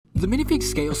The minifig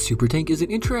scale super tank is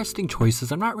an interesting choice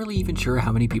as I'm not really even sure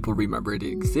how many people remember it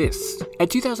exists.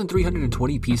 At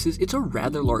 2,320 pieces, it's a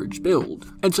rather large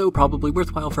build, and so probably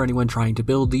worthwhile for anyone trying to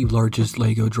build the largest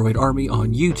LEGO droid army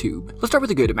on YouTube. Let's start with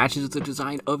the good. It matches the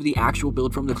design of the actual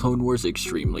build from the Clone Wars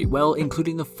extremely well,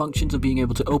 including the functions of being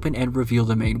able to open and reveal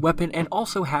the main weapon and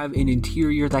also have an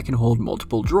interior that can hold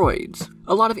multiple droids.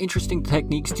 A lot of interesting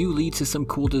techniques do lead to some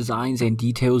cool designs and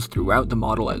details throughout the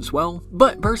model as well,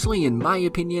 but personally in my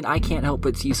opinion I can't help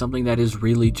but see something that is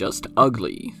really just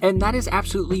ugly. And that is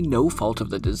absolutely no fault of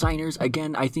the designers.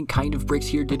 Again, I think Kind of Bricks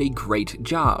here did a great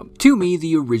job. To me,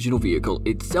 the original vehicle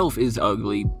itself is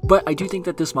ugly, but I do think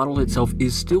that this model itself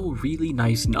is still really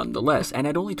nice nonetheless, and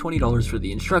at only $20 for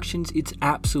the instructions, it's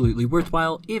absolutely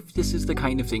worthwhile if this is the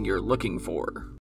kind of thing you're looking for.